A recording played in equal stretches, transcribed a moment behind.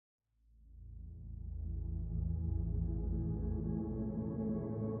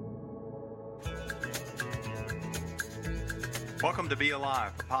Welcome to Be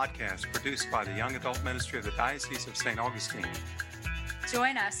Alive, a podcast produced by the Young Adult Ministry of the Diocese of St. Augustine.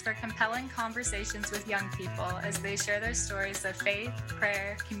 Join us for compelling conversations with young people as they share their stories of faith,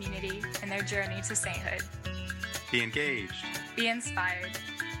 prayer, community, and their journey to sainthood. Be engaged. Be inspired.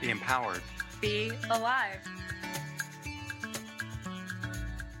 Be empowered. Be alive.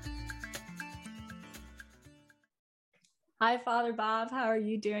 Hi, Father Bob. How are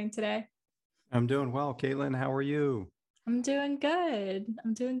you doing today? I'm doing well. Caitlin, how are you? I'm doing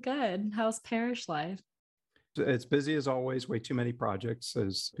good. How's parish life? It's busy as always, way too many projects,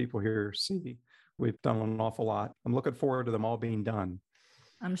 as people here see. We've done an awful lot. I'm looking forward to them all being done.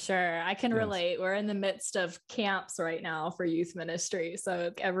 I'm sure I can relate. We're in the midst of camps right now for youth ministry.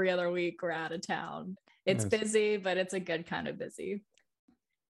 So every other week we're out of town. It's busy, but it's a good kind of busy.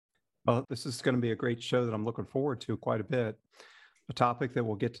 Well, this is going to be a great show that I'm looking forward to quite a bit. A topic that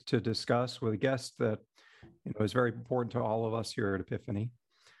we'll get to discuss with a guest that is very important to all of us here at Epiphany.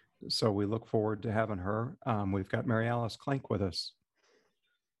 So we look forward to having her. We've got Mary Alice Klenk with us.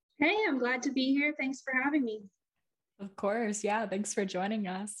 Hey, I'm glad to be here. Thanks for having me. Of course. Yeah. Thanks for joining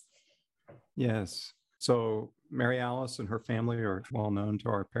us. Yes. So Mary Alice and her family are well known to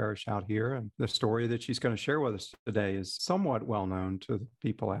our parish out here. And the story that she's going to share with us today is somewhat well known to the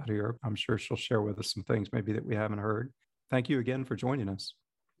people out here. I'm sure she'll share with us some things maybe that we haven't heard. Thank you again for joining us.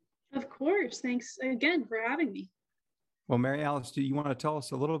 Of course. Thanks again for having me. Well, Mary Alice, do you want to tell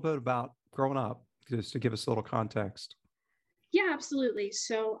us a little bit about growing up, just to give us a little context? Yeah, absolutely.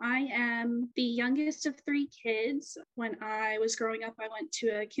 So I am the youngest of three kids. When I was growing up, I went to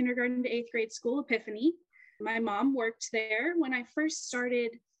a kindergarten to 8th grade school, Epiphany. My mom worked there. When I first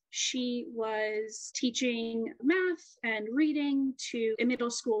started, she was teaching math and reading to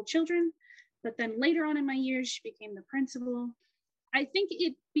middle school children. But then later on in my years, she became the principal. I think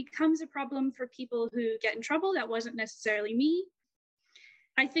it becomes a problem for people who get in trouble. That wasn't necessarily me.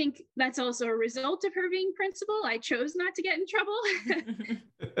 I think that's also a result of her being principal. I chose not to get in trouble.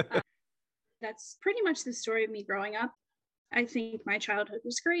 That's pretty much the story of me growing up. I think my childhood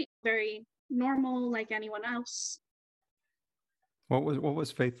was great, very normal like anyone else. What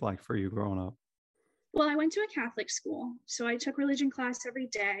was faith like for you growing up? Well, I went to a Catholic school, so I took religion class every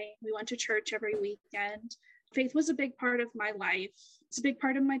day. We went to church every weekend. Faith was a big part of my life. It's a big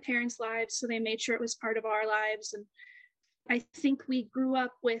part of my parents' lives, so they made sure it was part of our lives. And I think we grew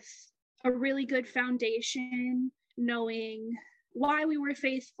up with a really good foundation, knowing why we were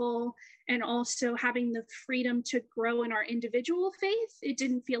faithful and also having the freedom to grow in our individual faith. It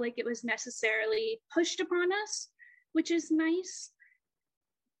didn't feel like it was necessarily pushed upon us, which is nice.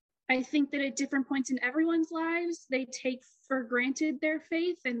 I think that at different points in everyone's lives, they take for granted their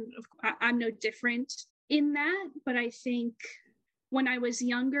faith, and I'm no different in that. But I think when I was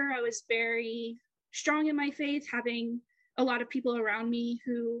younger, I was very strong in my faith, having a lot of people around me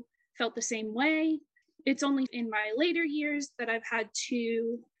who felt the same way. It's only in my later years that I've had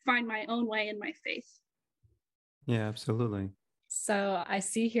to find my own way in my faith. Yeah, absolutely. So I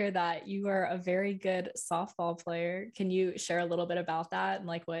see here that you are a very good softball player. Can you share a little bit about that and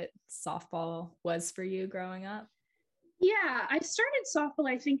like what softball was for you growing up? Yeah, I started softball,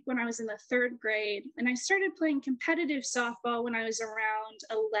 I think, when I was in the 3rd grade, and I started playing competitive softball when I was around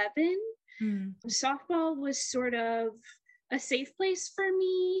 11. Softball was sort of a safe place for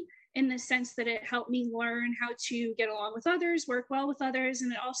me in the sense that it helped me learn how to get along with others, work well with others,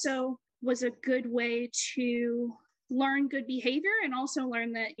 and it also was a good way to learn good behavior and also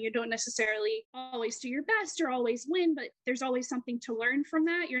learn that you don't necessarily always do your best or always win, but there's always something to learn from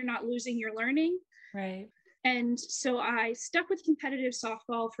that. You're not losing your learning. Right. And so I stuck with competitive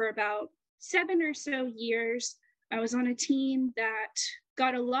softball for about 7 or so years. I was on a team that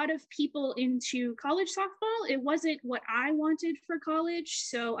got a lot of people into college softball. It wasn't what I wanted for college,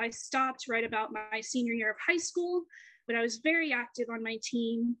 so I stopped right about my senior year of high school, but I was very active on my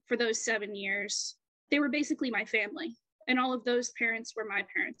team for those 7 years. They were basically my family, and all of those parents were my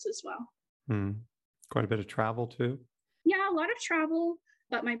parents as well. Quite a bit of travel too? Yeah, a lot of travel,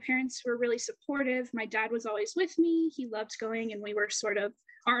 but my parents were really supportive. My dad was always with me. He loved going, and we were sort of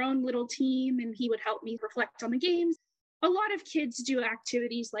our own little team, and he would help me reflect on the games. A lot of kids do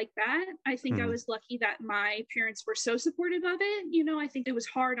activities like that. I think I was lucky that my parents were so supportive of it. I think it was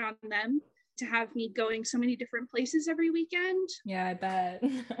hard on them to have me going so many different places every weekend. Yeah, I bet.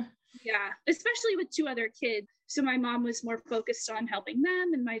 Yeah, especially with 2 other kids. So my mom was more focused on helping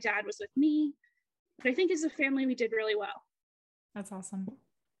them and my dad was with me. But I think as a family, we did really well. That's awesome.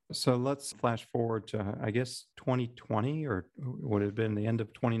 So let's flash forward to, I guess, 2020, or would it have been the end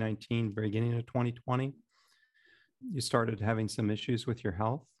of 2019, beginning of 2020? You started having some issues with your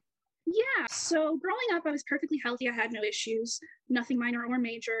health? Yeah. So growing up, I was perfectly healthy. I had no issues, nothing minor or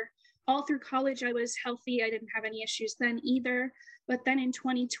major. All through college, I was healthy. I didn't have any issues then either. But then in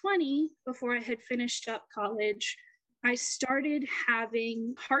 2020, before I had finished up college, I started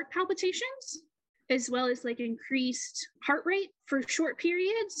having heart palpitations as well as like increased heart rate for short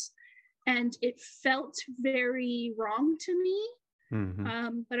periods. And it felt very wrong to me.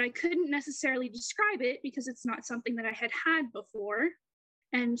 But I couldn't necessarily describe it because it's not something that I had had before.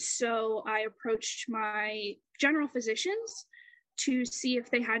 And so I approached my general physicians to see if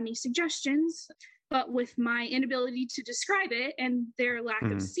they had any suggestions. But with my inability to describe it and their lack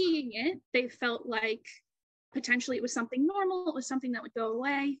of seeing it, they felt like potentially it was something normal. It was something that would go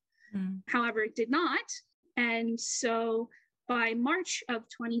away. However, it did not. And so by March of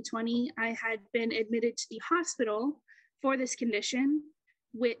 2020, I had been admitted to the hospital for this condition,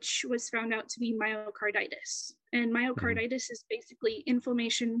 which was found out to be myocarditis. And myocarditis is basically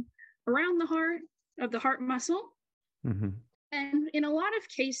inflammation around the heart, of the heart muscle. And in a lot of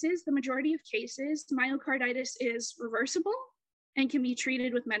cases, the majority of cases, myocarditis is reversible and can be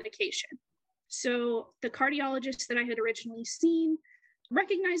treated with medication. So the cardiologist that I had originally seen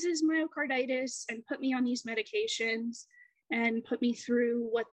recognizes myocarditis and put me on these medications and put me through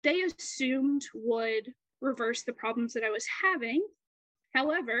what they assumed would reverse the problems that I was having.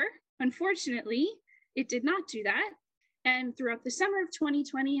 However, unfortunately, it did not do that. And throughout the summer of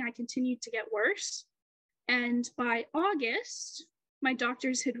 2020, I continued to get worse. And by August, my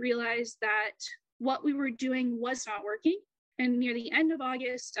doctors had realized that what we were doing was not working. And near the end of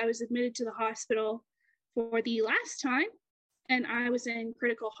August, I was admitted to the hospital for the last time, and I was in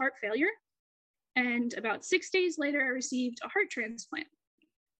critical heart failure. And about 6 days later, I received a heart transplant.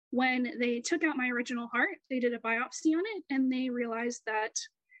 When they took out my original heart, they did a biopsy on it, and they realized that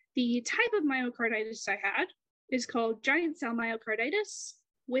the type of myocarditis I had is called giant cell myocarditis,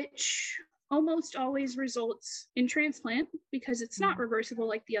 which almost always results in transplant because it's not reversible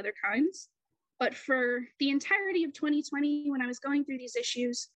like the other kinds. But for the entirety of 2020, when I was going through these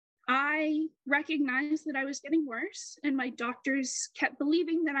issues, I recognized that I was getting worse, and my doctors kept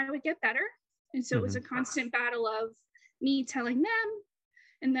believing that I would get better. And so it was a constant battle of me telling them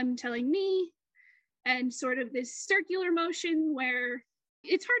and them telling me, and sort of this circular motion where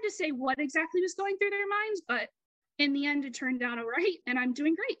it's hard to say what exactly was going through their minds, but in the end, it turned out all right. And I'm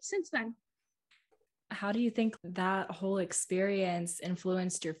doing great since then. How do you think that whole experience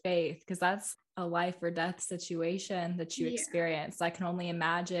influenced your faith? Because that's a life or death situation that you experienced. I can only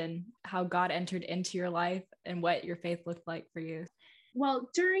imagine how God entered into your life and what your faith looked like for you. Well,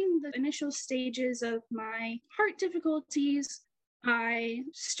 during the initial stages of my heart difficulties, I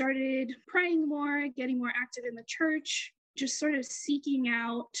started praying more, getting more active in the church, just sort of seeking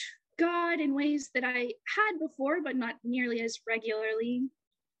out God in ways that I had before, but not nearly as regularly.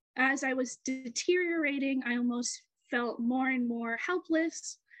 As I was deteriorating, I almost felt more and more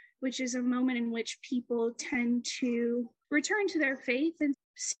helpless, which is a moment in which people tend to return to their faith and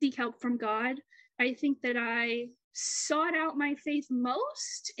seek help from God. I think that I sought out my faith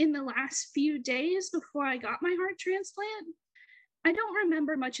most in the last few days before I got my heart transplant. I don't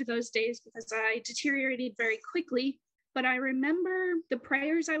remember much of those days because I deteriorated very quickly, but I remember the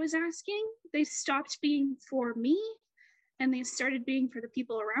prayers I was asking. They stopped being for me and they started being for the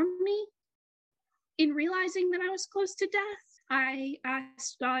people around me. In realizing that I was close to death, I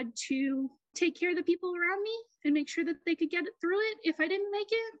asked God to take care of the people around me and make sure that they could get through it if I didn't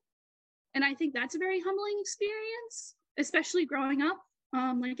make it. And I think that's a very humbling experience, especially growing up.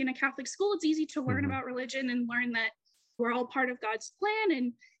 Like in a Catholic school, it's easy to learn about religion and learn that we're all part of God's plan.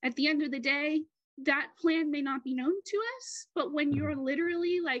 And at the end of the day, that plan may not be known to us. But when you're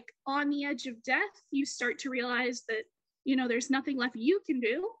literally like on the edge of death, you start to realize that, you know, there's nothing left you can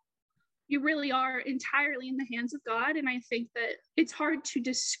do. You really are entirely in the hands of God. And I think that it's hard to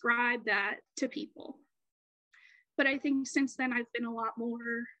describe that to people. But I think since then, I've been a lot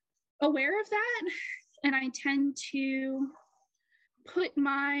more aware of that. And I tend to put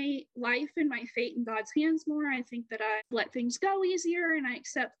my life and my fate in God's hands more. I think that I let things go easier and I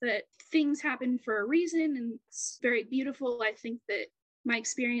accept that things happen for a reason. And it's very beautiful. I think that my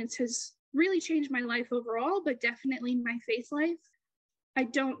experience has really changed my life overall, but definitely my faith life. I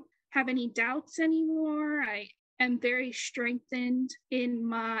don't have any doubts anymore. I am very strengthened in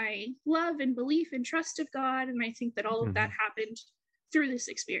my love and belief and trust of God. And I think that all of that happened through this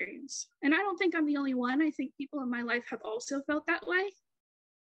experience. And I don't think I'm the only one. I think people in my life have also felt that way.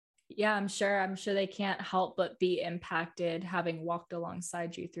 Yeah, I'm sure they can't help but be impacted having walked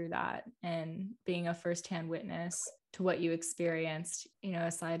alongside you through that and being a firsthand witness to what you experienced, you know,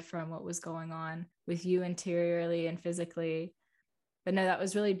 aside from what was going on with you interiorly and physically. But no, that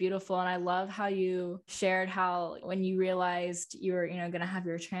was really beautiful. And I love how you shared how when you realized you were, going to have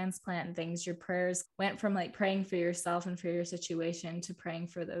your transplant and things, your prayers went from like praying for yourself and for your situation to praying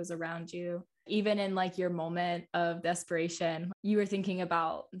for those around you. Even in like your moment of desperation, you were thinking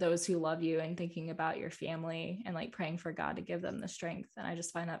about those who love you and thinking about your family and like praying for God to give them the strength. And I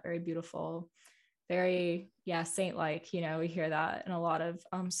just find that very beautiful, very, saint-like. We hear that in a lot of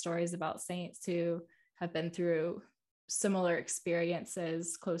stories about saints who have been through similar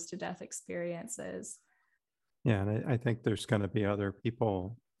experiences, close to death experiences. Yeah, and I think there's going to be other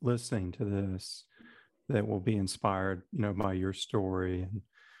people listening to this that will be inspired, by your story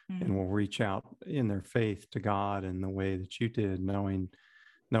and will reach out in their faith to God in the way that you did, knowing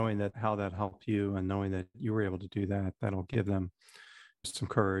that how that helped you and knowing that you were able to do that, that'll give them some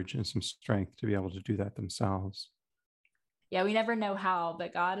courage and some strength to be able to do that themselves. Yeah, we never know how,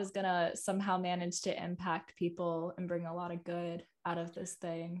 but God is going to somehow manage to impact people and bring a lot of good out of this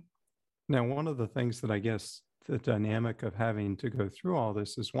thing. Now, one of the things that I guess the dynamic of having to go through all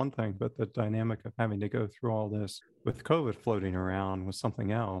this is one thing, but the dynamic of having to go through all this with COVID floating around was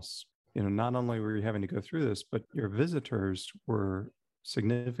something else. Not only were you having to go through this, but your visitors were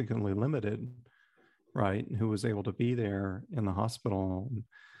significantly limited, right? Who was able to be there in the hospital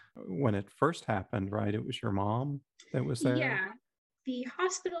when it first happened, right? It was your mom that was there? Yeah. The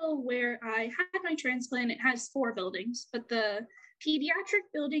hospital where I had my transplant, it has 4 buildings, but the pediatric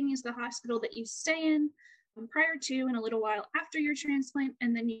building is the hospital that you stay in prior to and a little while after your transplant,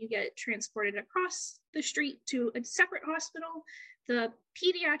 and then you get transported across the street to a separate hospital. The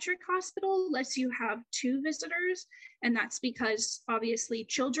pediatric hospital lets you have 2 visitors, and that's because obviously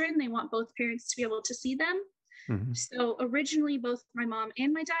children, they want both parents to be able to see them. Mm-hmm. So originally both my mom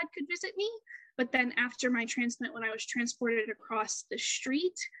and my dad could visit me, but then after my transplant, when I was transported across the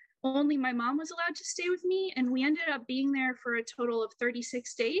street, only my mom was allowed to stay with me, and we ended up being there for a total of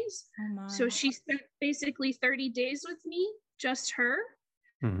 36 days. Oh, so she spent basically 30 days with me, just her.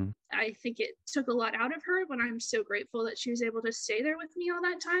 Mm-hmm. I think it took a lot out of her, but I'm so grateful that she was able to stay there with me all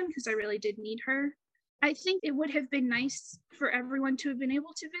that time because I really did need her. I think it would have been nice for everyone to have been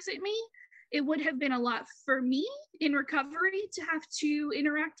able to visit me. It would have been a lot for me in recovery to have to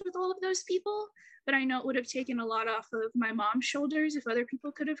interact with all of those people, but I know it would have taken a lot off of my mom's shoulders if other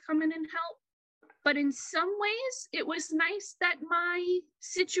people could have come in and helped. But in some ways, it was nice that my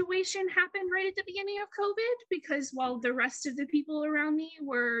situation happened right at the beginning of COVID, because while the rest of the people around me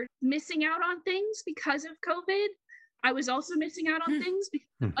were missing out on things because of COVID, I was also missing out on things because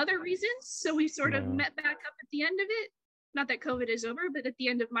of other reasons. So we sort of met back up at the end of it. Not that COVID is over, but at the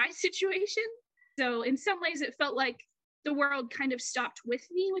end of my situation. So in some ways, it felt like the world kind of stopped with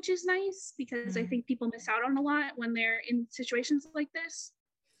me, which is nice because I think people miss out on a lot when they're in situations like this.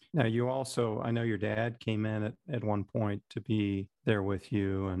 Now, you also, I know your dad came in at one point to be there with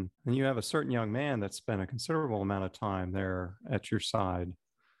you, and you have a certain young man that spent a considerable amount of time there at your side.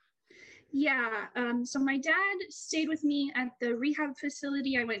 Yeah. So my dad stayed with me at the rehab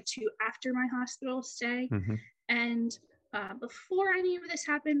facility I went to after my hospital stay. Mm-hmm. And before any of this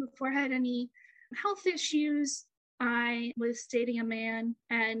happened, before I had any health issues, I was dating a man,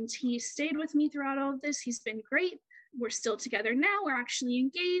 and he stayed with me throughout all of this. He's been great. We're still together now. We're actually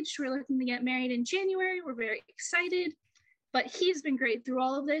engaged. We're looking to get married in January. We're very excited. But he's been great through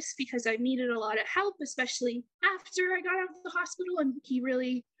all of this because I needed a lot of help, especially after I got out of the hospital. And he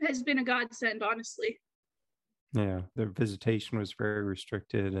really has been a godsend, honestly. Yeah, the visitation was very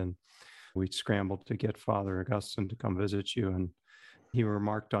restricted, and we scrambled to get Father Augustine to come visit you. And he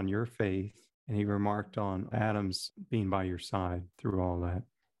remarked on your faith, and he remarked on Adam's being by your side through all that.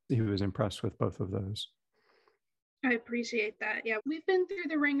 He was impressed with both of those. I appreciate that. Yeah, we've been through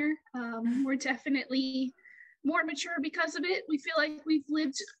the ringer. We're definitely more mature because of it. We feel like we've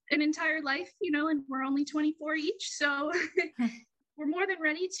lived an entire life, and we're only 24 each. So we're more than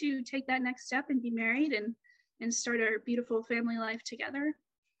ready to take that next step and be married and start our beautiful family life together.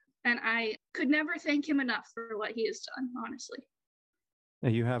 And I could never thank him enough for what he has done, honestly. Now,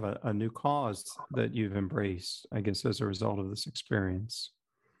 you have a new cause that you've embraced, I guess, as a result of this experience.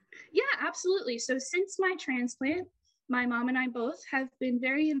 Yeah, absolutely. So since my transplant, my mom and I both have been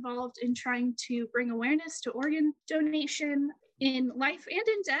very involved in trying to bring awareness to organ donation in life and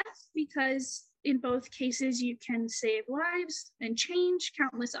in death, because in both cases, you can save lives and change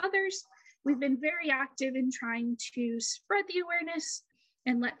countless others. We've been very active in trying to spread the awareness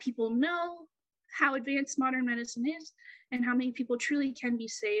and let people know how advanced modern medicine is and how many people truly can be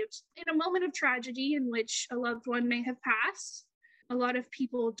saved. In a moment of tragedy in which a loved one may have passed, a lot of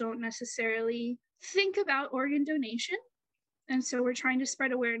people don't necessarily think about organ donation. And so we're trying to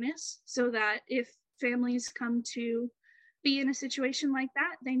spread awareness so that if families come to be in a situation like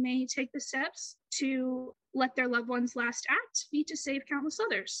that, they may take the steps to let their loved one's last act be to save countless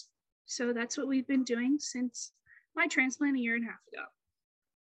others. So that's what we've been doing since my transplant a year and a half ago.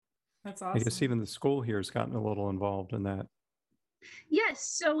 That's I guess awesome. even the school here has gotten a little involved in that. Yes,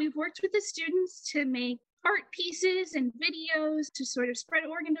 so we've worked with the students to make art pieces and videos to sort of spread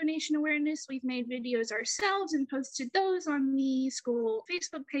organ donation awareness. We've made videos ourselves and posted those on the school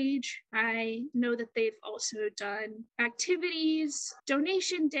Facebook page. I know that they've also done activities,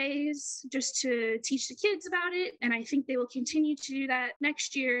 donation days, just to teach the kids about it. And I think they will continue to do that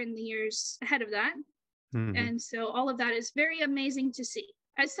next year and the years ahead of that. Mhm. And so all of that is very amazing to see.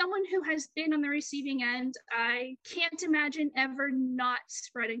 As someone who has been on the receiving end, I can't imagine ever not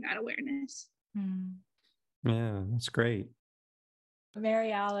spreading that awareness. Yeah, that's great.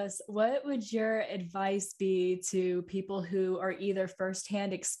 Mary Alice, what would your advice be to people who are either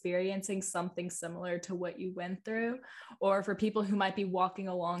firsthand experiencing something similar to what you went through, or for people who might be walking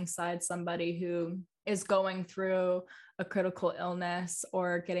alongside somebody who is going through a critical illness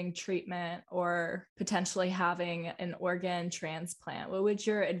or getting treatment or potentially having an organ transplant? What would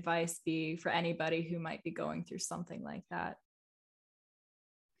your advice be for anybody who might be going through something like that?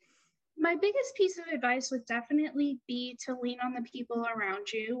 My biggest piece of advice would definitely be to lean on the people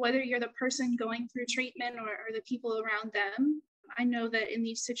around you, whether you're the person going through treatment or the people around them. I know that in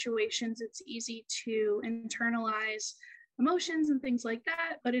these situations, it's easy to internalize emotions and things like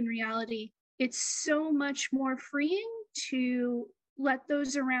that, but in reality, it's so much more freeing to let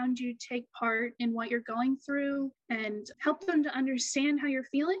those around you take part in what you're going through and help them to understand how you're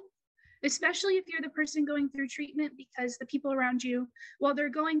feeling, especially if you're the person going through treatment, because the people around you, while they're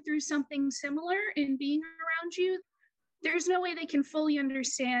going through something similar in being around you, there's no way they can fully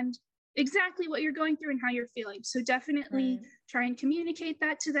understand exactly what you're going through and how you're feeling. So definitely try and communicate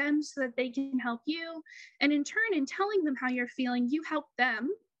that to them so that they can help you. And in turn, in telling them how you're feeling, you help them.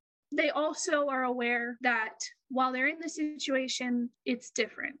 They also are aware that while they're in the situation, it's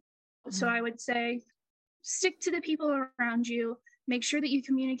different. So I would say stick to the people around you, make sure that you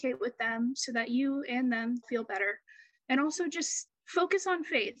communicate with them so that you and them feel better. And also just focus on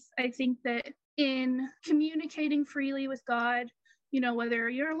faith. I think that in communicating freely with God, whether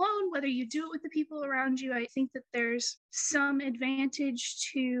you're alone, whether you do it with the people around you, I think that there's some advantage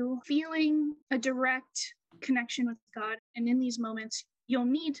to feeling a direct connection with God. And in these moments, you'll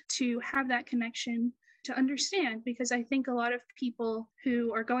need to have that connection to understand, because I think a lot of people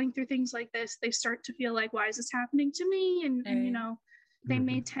who are going through things like this, they start to feel like, why is this happening to me? And they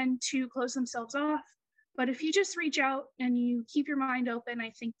may tend to close themselves off. But if you just reach out and you keep your mind open, I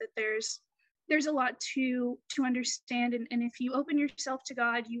think that there's a lot to understand. And if you open yourself to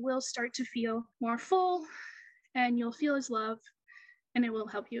God, you will start to feel more full and you'll feel his love, and it will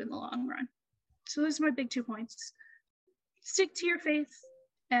help you in the long run. So those are my big 2 points. Stick to your faith,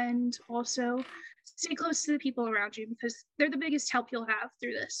 and also stay close to the people around you, because they're the biggest help you'll have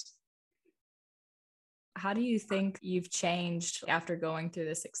through this. How do you think you've changed after going through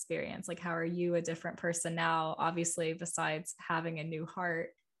this experience? Like, how are you a different person now, obviously, besides having a new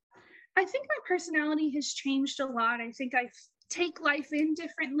heart? I think my personality has changed a lot. I think I take life in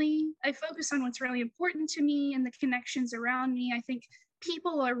differently. I focus on what's really important to me and the connections around me. I think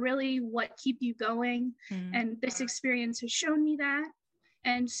people are really what keep you going. And this experience has shown me that.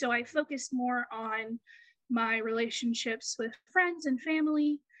 And so I focus more on my relationships with friends and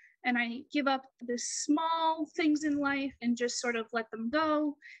family. And I give up the small things in life and just sort of let them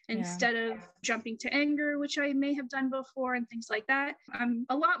go instead of jumping to anger, which I may have done before, and things like that. I'm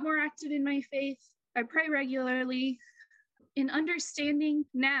a lot more active in my faith. I pray regularly. In understanding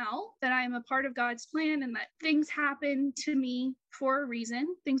now that I am a part of God's plan and that things happen to me for a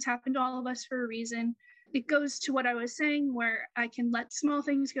reason, things happen to all of us for a reason, it goes to what I was saying, where I can let small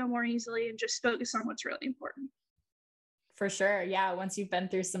things go more easily and just focus on what's really important. For sure. Yeah. Once you've been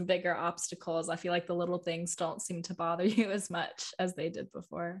through some bigger obstacles, I feel like the little things don't seem to bother you as much as they did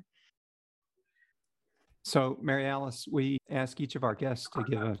before. So, Mary Alice, we ask each of our guests to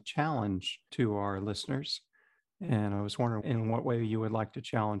give a challenge to our listeners. And I was wondering in what way you would like to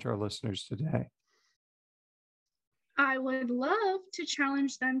challenge our listeners today. I would love to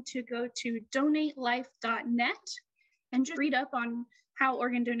challenge them to go to donatelife.net and just read up on how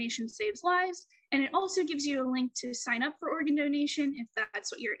organ donation saves lives. And it also gives you a link to sign up for organ donation if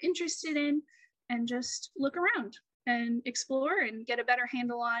that's what you're interested in, and just look around and explore and get a better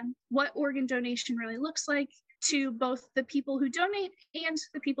handle on what organ donation really looks like to both the people who donate and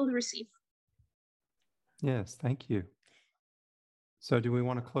the people who receive. Yes, thank you. So do we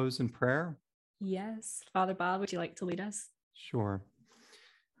want to close in prayer? Yes. Father Bob, would you like to lead us? Sure.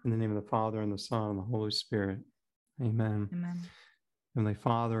 In the name of the Father, and the Son, and the Holy Spirit. Amen. Amen. Heavenly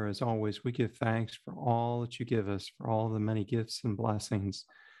Father, as always, we give thanks for all that you give us, for all the many gifts and blessings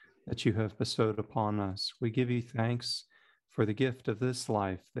that you have bestowed upon us. We give you thanks for the gift of this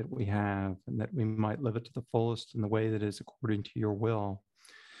life that we have, and that we might live it to the fullest in the way that is according to your will.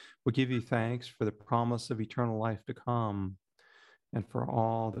 We give you thanks for the promise of eternal life to come, and for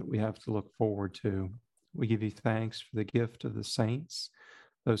all that we have to look forward to. We give you thanks for the gift of the saints,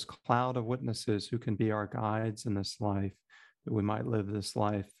 those cloud of witnesses who can be our guides in this life, that we might live this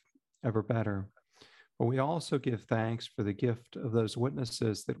life ever better. But we also give thanks for the gift of those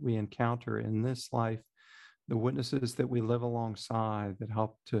witnesses that we encounter in this life, the witnesses that we live alongside, that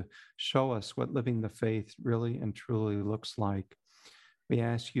help to show us what living the faith really and truly looks like. We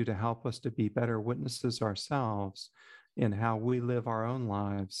ask you to help us to be better witnesses ourselves in how we live our own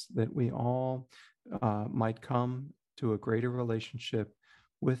lives, that we all might come to a greater relationship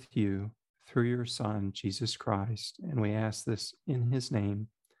with you through your Son, Jesus Christ. And we ask this in his name.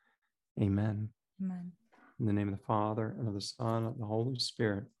 Amen. Amen. In the name of the Father, and of the Son, and of the Holy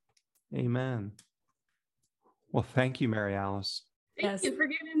Spirit. Amen. Well, thank you, Mary Alice. Thank you for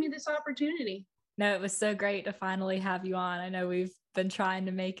giving me this opportunity. No, it was so great to finally have you on. I know we've been trying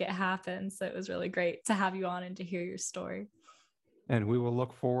to make it happen, so it was really great to have you on and to hear your story. And we will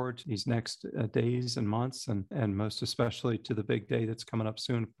look forward to these next days and months, and most especially to the big day that's coming up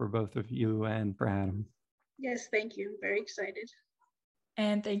soon for both of you and for Adam. Yes, thank you. Very excited.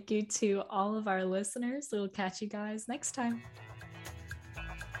 And thank you to all of our listeners. We'll catch you guys next time.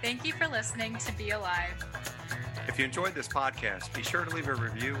 Thank you for listening to Be Alive. If you enjoyed this podcast, be sure to leave a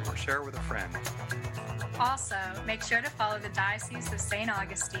review or share with a friend. Also, make sure to follow the Diocese of St.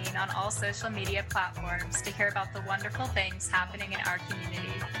 Augustine on all social media platforms to hear about the wonderful things happening in our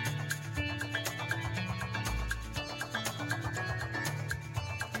community.